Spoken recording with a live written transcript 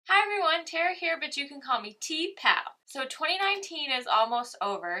Hi everyone, Tara here, but you can call me T-Pow. So 2019 is almost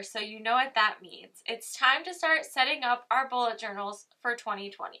over, so you know what that means. It's time to start setting up our bullet journals for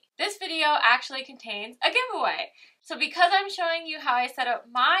 2020. This video actually contains a giveaway. So because I'm showing you how I set up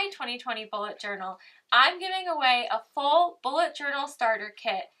my 2020 bullet journal, I'm giving away a full bullet journal starter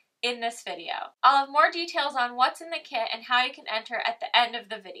kit in this video. I'll have more details on what's in the kit and how you can enter at the end of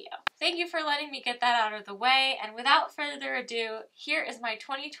the video. Thank you for letting me get that out of the way, and without further ado, here is my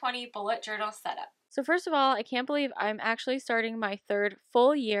 2020 bullet journal setup. So first of all, I can't believe I'm actually starting my third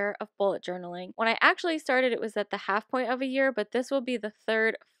full year of bullet journaling. When I actually started, it was at the half point of a year, but this will be the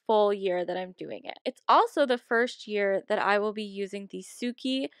third full year that I'm doing it. It's also the first year that I will be using the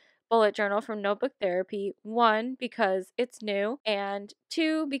Suki bullet journal from Notebook Therapy. One, because it's new, and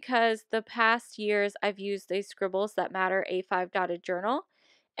two, because the past years I've used a Scribbles That Matter A5 dotted journal.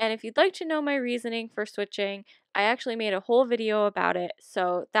 And if you'd like to know my reasoning for switching, I actually made a whole video about it,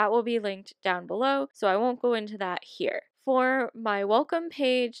 so that will be linked down below, so I won't go into that here. For my welcome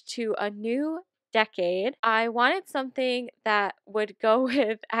page to a new decade, I wanted something that would go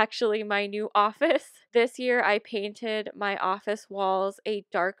with actually my new office. This year I painted my office walls a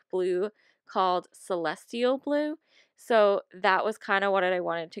dark blue called Celestial Blue. So that was kind of what I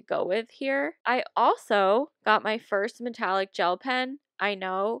wanted to go with here. I also got my first metallic gel pen. I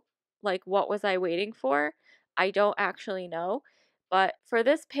know, like, what was I waiting for? I don't actually know. But for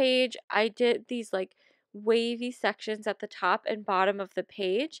this page, I did these like wavy sections at the top and bottom of the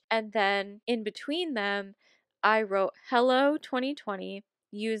page, and then in between them I wrote Hello 2020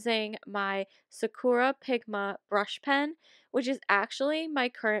 using my Sakura Pigma brush pen, which is actually my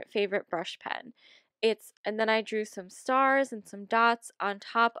current favorite brush pen. And then I drew some stars and some dots on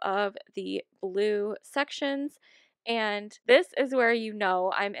top of the blue sections, and this is where you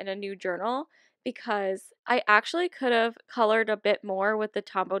know I'm in a new journal, because I actually could have colored a bit more with the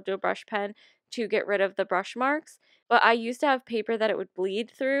Tombow Dough brush pen to get rid of the brush marks, but I used to have paper that it would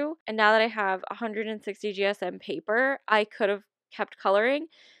bleed through, and now that I have 160 GSM paper, I could have kept coloring,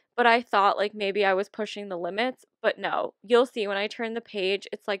 but I thought like maybe I was pushing the limits, but no, you'll see when I turn the page,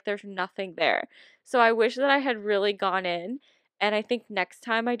 it's like there's nothing there. So I wish that I had really gone in, and I think next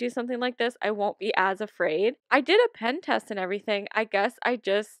time I do something like this, I won't be as afraid. I did a pen test and everything. I guess I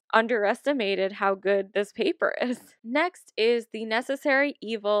just underestimated how good this paper is. Next is the necessary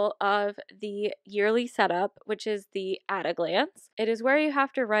evil of the yearly setup, which is the at a glance. It is where you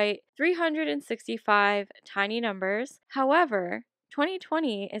have to write 365 tiny numbers. However,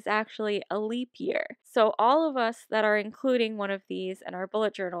 2020 is actually a leap year. So all of us that are including one of these in our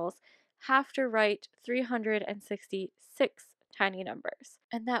bullet journals have to write 366 tiny numbers.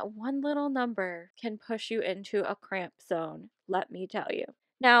 And that one little number can push you into a cramp zone, let me tell you.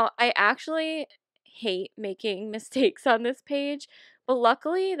 Now, I actually hate making mistakes on this page, but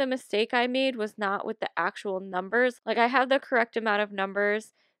luckily the mistake I made was not with the actual numbers. Like, I have the correct amount of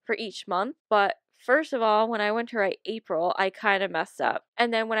numbers for each month, but first of all, when I went to write April, I kind of messed up.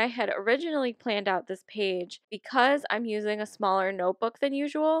 And then when I had originally planned out this page, because I'm using a smaller notebook than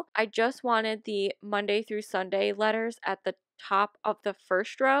usual, I just wanted the Monday through Sunday letters at the top of the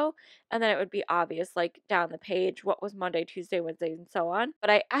first row, and then it would be obvious like down the page what was Monday, Tuesday, Wednesday, and so on. But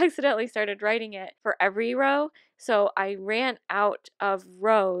I accidentally started writing it for every row, so I ran out of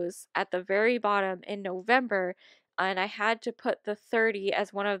rows at the very bottom in November, and I had to put the 30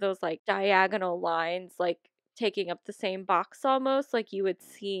 as one of those like diagonal lines, like taking up the same box almost, like you would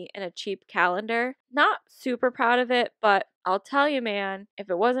see in a cheap calendar. Not super proud of it, but I'll tell you, man, if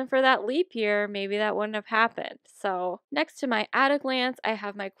it wasn't for that leap year, maybe that wouldn't have happened. So next to my at a glance, I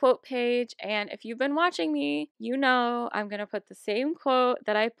have my quote page, and if you've been watching me, you know I'm going to put the same quote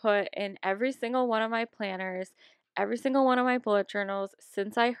that I put in every single one of my planners, every single one of my bullet journals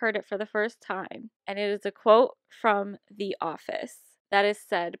since I heard it for the first time. And it is a quote from The Office that is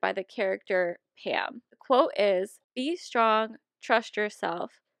said by the character Pam. The quote is, "Be strong, trust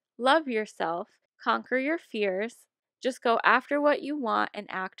yourself, love yourself, conquer your fears, just go after what you want and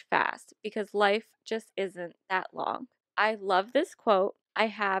act fast, because life just isn't that long." I love this quote. I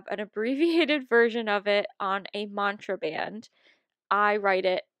have an abbreviated version of it on a mantra band. I write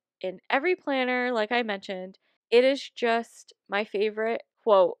it in every planner, like I mentioned. It is just my favorite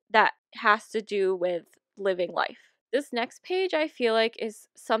quote that has to do with living life. This next page, I feel like, is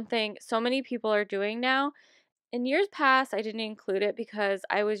something so many people are doing now. In years past, I didn't include it because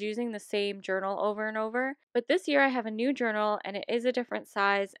I was using the same journal over and over. But this year, I have a new journal, and it is a different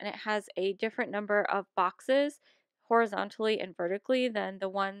size, and it has a different number of boxes horizontally and vertically than the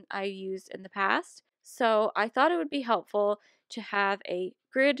one I used in the past. So I thought it would be helpful to have a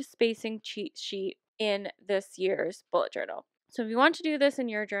grid spacing cheat sheet in this year's bullet journal. So if you want to do this in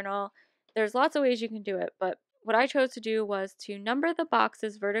your journal, there's lots of ways you can do it, but what I chose to do was to number the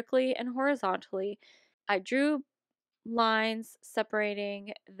boxes vertically and horizontally. I drew lines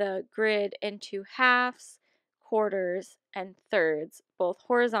separating the grid into halves, quarters, and thirds, both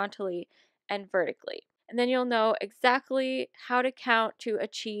horizontally and vertically. And then you'll know exactly how to count to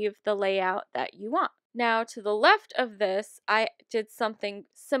achieve the layout that you want. Now, to the left of this, I did something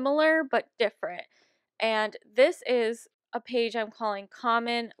similar but different. And this is a page I'm calling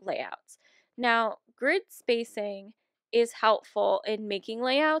Common Layouts. Now, grid spacing is helpful in making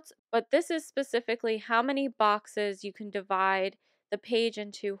layouts, but this is specifically how many boxes you can divide the page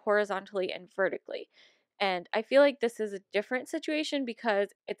into horizontally and vertically. And I feel like this is a different situation because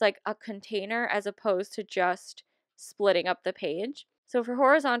it's like a container as opposed to just splitting up the page. So for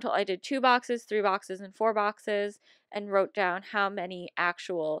horizontal, I did 2 boxes, 3 boxes, and 4 boxes, and wrote down how many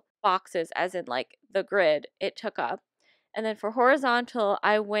actual boxes, as in like the grid, it took up. And then for horizontal,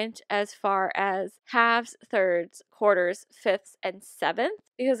 I went as far as halves, thirds, quarters, fifths, and sevenths.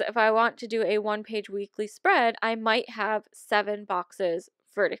 Because if I want to do a 1-page weekly spread, I might have 7 boxes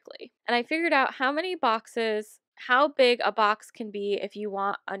vertically. And I figured out how many boxes, how big a box can be if you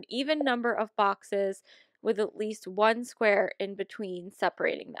want an even number of boxes with at least 1 square in between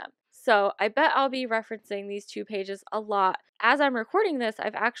separating them. So I bet I'll be referencing these 2 pages a lot. As I'm recording this,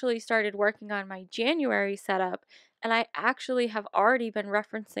 I've actually started working on my January setup, and I actually have already been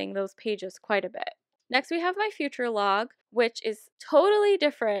referencing those pages quite a bit. Next, we have my future log, which is totally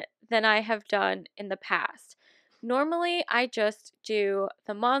different than I have done in the past. Normally, I just do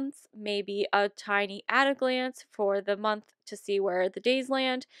the months, maybe a tiny at a glance for the month to see where the days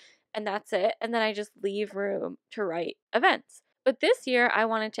land, and that's it. And then I just leave room to write events. But this year, I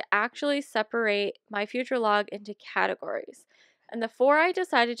wanted to actually separate my future log into categories. And the 4 I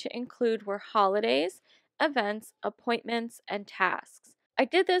decided to include were holidays, events, appointments, and tasks. I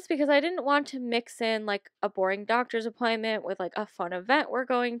did this because I didn't want to mix in like a boring doctor's appointment with like a fun event we're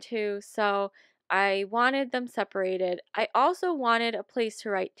going to, so I wanted them separated. I also wanted a place to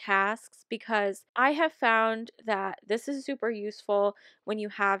write tasks because I have found that this is super useful when you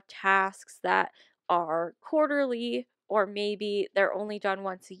have tasks that are quarterly or maybe they're only done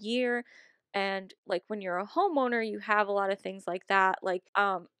once a year. And like when you're a homeowner, you have a lot of things like that. Like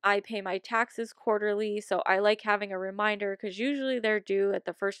I pay my taxes quarterly, so I like having a reminder because usually they're due at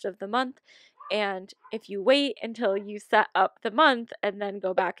the first of the month. And if you wait until you set up the month and then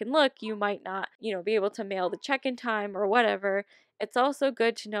go back and look, you might not, be able to mail the check in time or whatever. It's also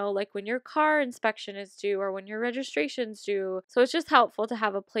good to know like when your car inspection is due or when your registration's due. So it's just helpful to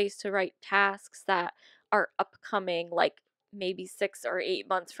have a place to write tasks that are upcoming, like maybe 6 or 8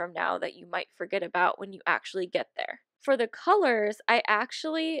 months from now that you might forget about when you actually get there. For the colors, I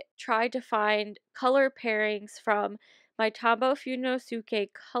actually tried to find color pairings from my Tombow Funosuke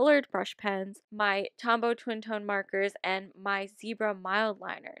colored brush pens, my Tombow twin tone markers, and my Zebra mild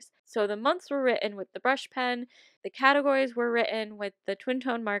liners. So the months were written with the brush pen, the categories were written with the twin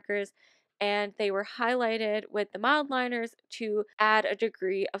tone markers, and they were highlighted with the mild liners to add a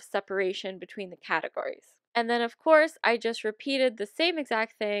degree of separation between the categories. And then, of course, I just repeated the same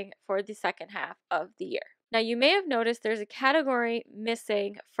exact thing for the second half of the year. Now, you may have noticed there's a category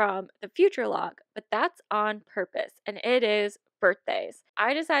missing from the future log, but that's on purpose, and it is birthdays.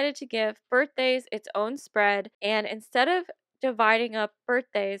 I decided to give birthdays its own spread, and instead of dividing up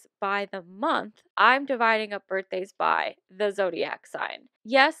birthdays by the month, I'm dividing up birthdays by the zodiac sign.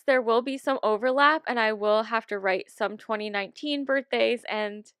 Yes, there will be some overlap, and I will have to write some 2019 birthdays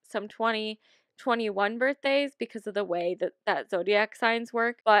and some 2021 birthdays because of the way that zodiac signs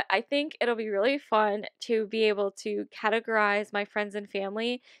work, but I think it'll be really fun to be able to categorize my friends and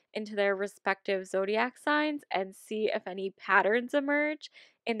family into their respective zodiac signs and see if any patterns emerge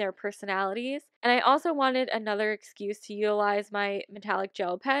in their personalities. And I also wanted another excuse to utilize my metallic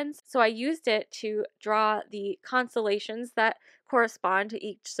gel pens, so I used it to draw the constellations that correspond to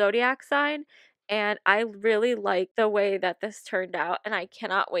each zodiac sign. And I really like the way that this turned out, and I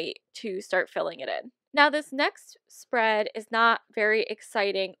cannot wait to start filling it in. Now, this next spread is not very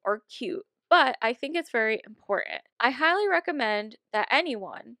exciting or cute, but I think it's very important. I highly recommend that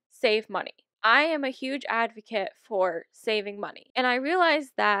anyone save money. I am a huge advocate for saving money, and I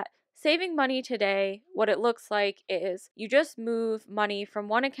realized that saving money today, what it looks like is you just move money from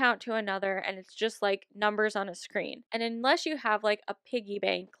one account to another and it's just like numbers on a screen. And unless you have like a piggy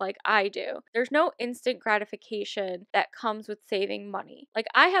bank like I do, there's no instant gratification that comes with saving money. Like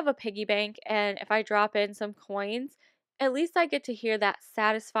I have a piggy bank, and if I drop in some coins, at least I get to hear that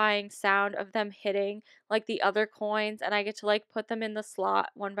satisfying sound of them hitting like the other coins, and I get to like put them in the slot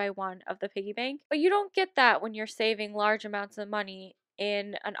one by one of the piggy bank. But you don't get that when you're saving large amounts of money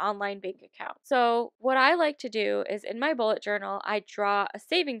in an online bank account. So what I like to do is in my bullet journal, I draw a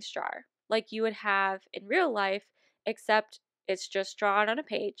savings jar like you would have in real life, except it's just drawn on a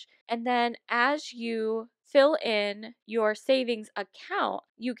page. And then as you fill in your savings account,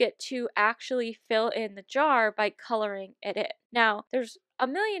 you get to actually fill in the jar by coloring it in. Now, there's a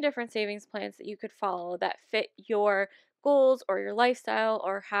million different savings plans that you could follow that fit your goals or your lifestyle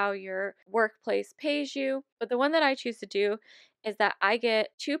or how your workplace pays you. But the one that I choose to do is that I get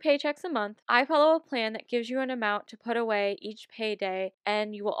 2 paychecks a month. I follow a plan that gives you an amount to put away each payday,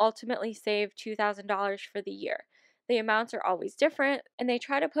 and you will ultimately save $2,000 for the year. The amounts are always different, and they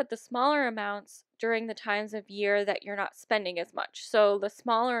try to put the smaller amounts during the times of year that you're not spending as much. So the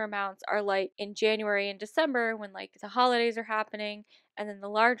smaller amounts are like in January and December when like the holidays are happening, and then the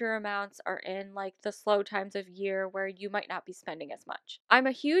larger amounts are in like the slow times of year where you might not be spending as much. I'm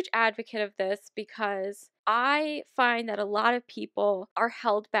a huge advocate of this because I find that a lot of people are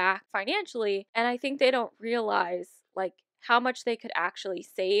held back financially, and I think they don't realize like how much they could actually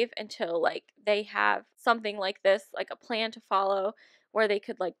save until like they have something like this, like a plan to follow where they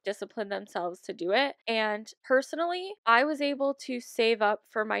could like discipline themselves to do it. And personally, I was able to save up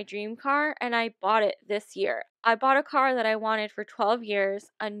for my dream car and I bought it this year. I bought a car that I wanted for 12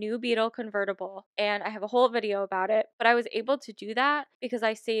 years, a new Beetle convertible, and I have a whole video about it, but I was able to do that because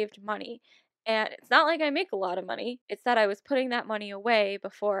I saved money. And it's not like I make a lot of money. It's that I was putting that money away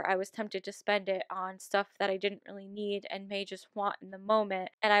before I was tempted to spend it on stuff that I didn't really need and may just want in the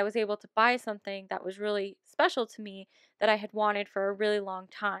moment. And I was able to buy something that was really special to me that I had wanted for a really long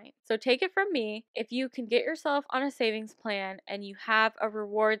time. So take it from me, if you can get yourself on a savings plan and you have a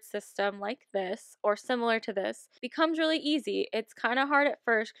reward system like this or similar to this, it becomes really easy. It's kind of hard at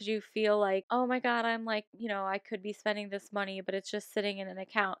first because you feel like, oh my God, I'm like, I could be spending this money, but it's just sitting in an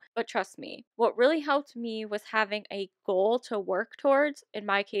account. But trust me, what really helped me was having a goal to work towards, in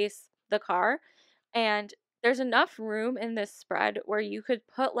my case, the car. And there's enough room in this spread where you could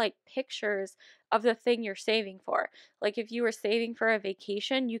put like pictures of the thing you're saving for. Like if you were saving for a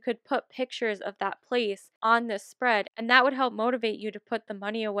vacation, you could put pictures of that place on this spread, and that would help motivate you to put the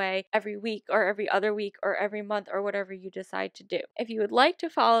money away every week or every other week or every month or whatever you decide to do. If you would like to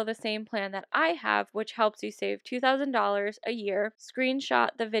follow the same plan that I have, which helps you save $2,000 a year, screenshot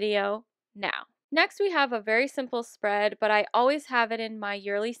the video now. Next, we have a very simple spread, but I always have it in my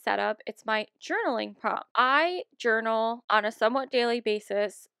yearly setup. It's my journaling prompt. I journal on a somewhat daily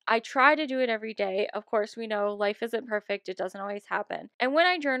basis. I try to do it every day. Of course, we know life isn't perfect. It doesn't always happen. And when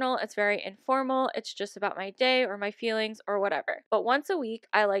I journal, it's very informal. It's just about my day or my feelings or whatever. But once a week,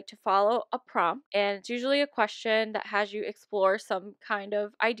 I like to follow a prompt, and it's usually a question that has you explore some kind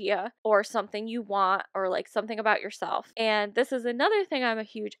of idea or something you want or like something about yourself. And this is another thing I'm a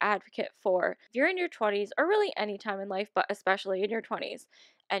huge advocate for. If you're in your 20s or really any time in life, but especially in your 20s,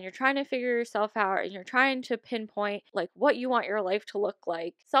 and you're trying to figure yourself out and you're trying to pinpoint like what you want your life to look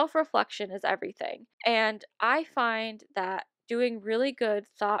like, self-reflection is everything. And I find that doing really good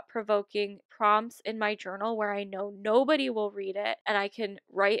thought-provoking prompts in my journal where I know nobody will read it and I can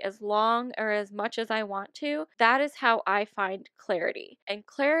write as long or as much as I want to, that is how I find clarity. And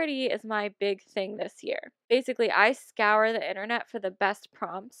clarity is my big thing this year. Basically, I scour the internet for the best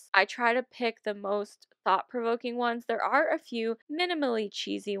prompts. I try to pick the most thought-provoking ones. There are a few minimally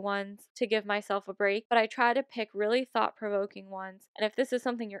cheesy ones to give myself a break, but I try to pick really thought-provoking ones. And if this is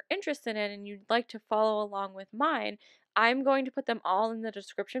something you're interested in and you'd like to follow along with mine, I'm going to put them all in the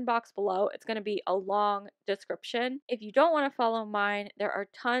description box below. It's going to be a long description. If you don't want to follow mine, there are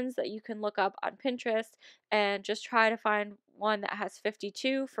tons that you can look up on Pinterest and just try to find one that has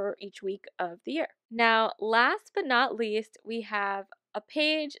 52 for each week of the year. Now, last but not least, we have a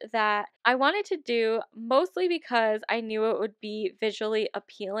page that I wanted to do mostly because I knew it would be visually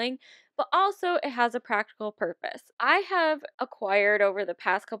appealing, but also it has a practical purpose. I have acquired over the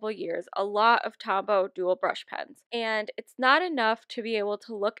past couple years a lot of Tombow dual brush pens, and it's not enough to be able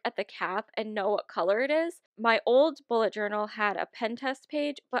to look at the cap and know what color it is. My old bullet journal had a pen test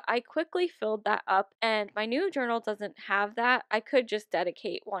page, but I quickly filled that up, and my new journal doesn't have that. I could just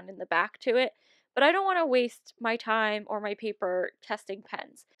dedicate one in the back to it, but I don't want to waste my time or my paper testing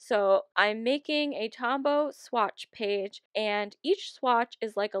pens. So I'm making a Tombow swatch page, and each swatch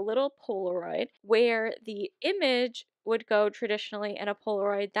is like a little Polaroid where the image would go traditionally in a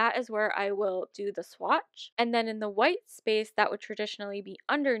Polaroid. That is where I will do the swatch. And then in the white space that would traditionally be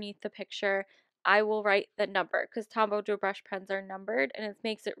underneath the picture, I will write the number because Tombow Joe brush pens are numbered, and it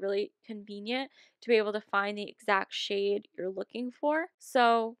makes it really convenient to be able to find the exact shade you're looking for.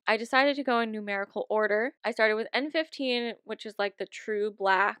 So I decided to go in numerical order. I started with N15, which is like the true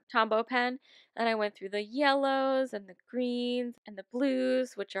black Tombow pen. Then I went through the yellows and the greens and the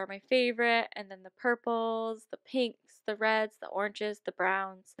blues, which are my favorite, and then the purples, the pinks, the reds, the oranges, the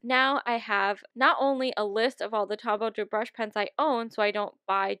browns. Now I have not only a list of all the Tombow Joe brush pens I own so I don't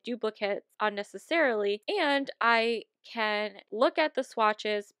buy duplicates unnecessarily, and I can look at the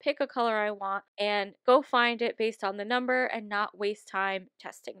swatches, pick a color I want, and go find it based on the number and not waste time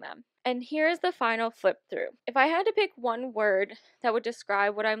testing them. And here's the final flip through. If I had to pick one word that would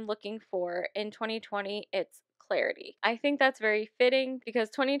describe what I'm looking for in 2020, it's clarity. I think that's very fitting because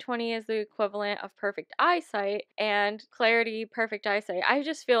 2020 is the equivalent of perfect eyesight, and clarity, perfect eyesight. I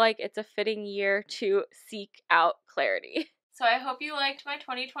just feel like it's a fitting year to seek out clarity. So I hope you liked my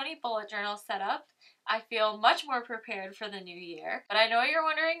 2020 bullet journal setup. I feel much more prepared for the new year, but I know you're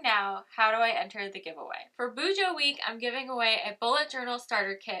wondering now, how do I enter the giveaway? For Bujo Week, I'm giving away a bullet journal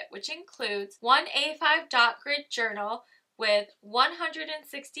starter kit, which includes one A5 dot grid journal with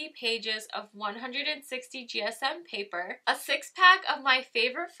 160 pages of 160 GSM paper, a 6-pack of my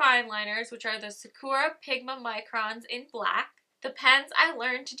favorite fine liners, which are the Sakura Pigma Microns in black, the pens I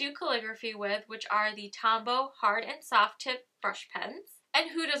learned to do calligraphy with, which are the Tombow hard and soft tip brush pens.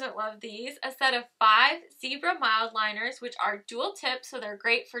 And who doesn't love these? A set of 5 zebra mild liners, which are dual tip, so they're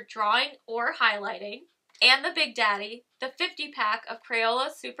great for drawing or highlighting. And the Big Daddy, the 50-pack of Crayola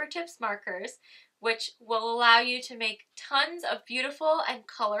Super Tips markers, which will allow you to make tons of beautiful and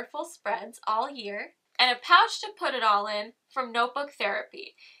colorful spreads all year. And a pouch to put it all in from Notebook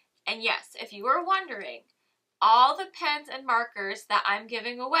Therapy. And yes, if you were wondering, all the pens and markers that I'm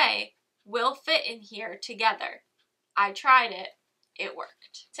giving away will fit in here together. I tried it. It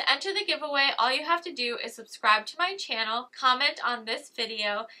worked. To enter the giveaway, all you have to do is subscribe to my channel, comment on this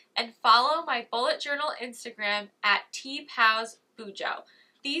video, and follow my bullet journal Instagram at tpowsbujo.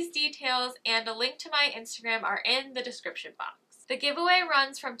 These details and a link to my Instagram are in the description box. The giveaway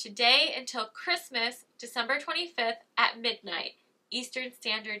runs from today until Christmas, December 25th at midnight, Eastern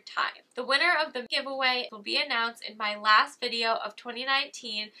Standard Time. The winner of the giveaway will be announced in my last video of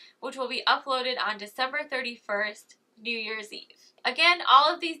 2019, which will be uploaded on December 31st, New Year's Eve. Again,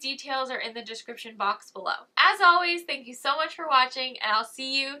 all of these details are in the description box below. As always, thank you so much for watching, and I'll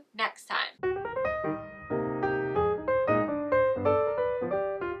see you next time.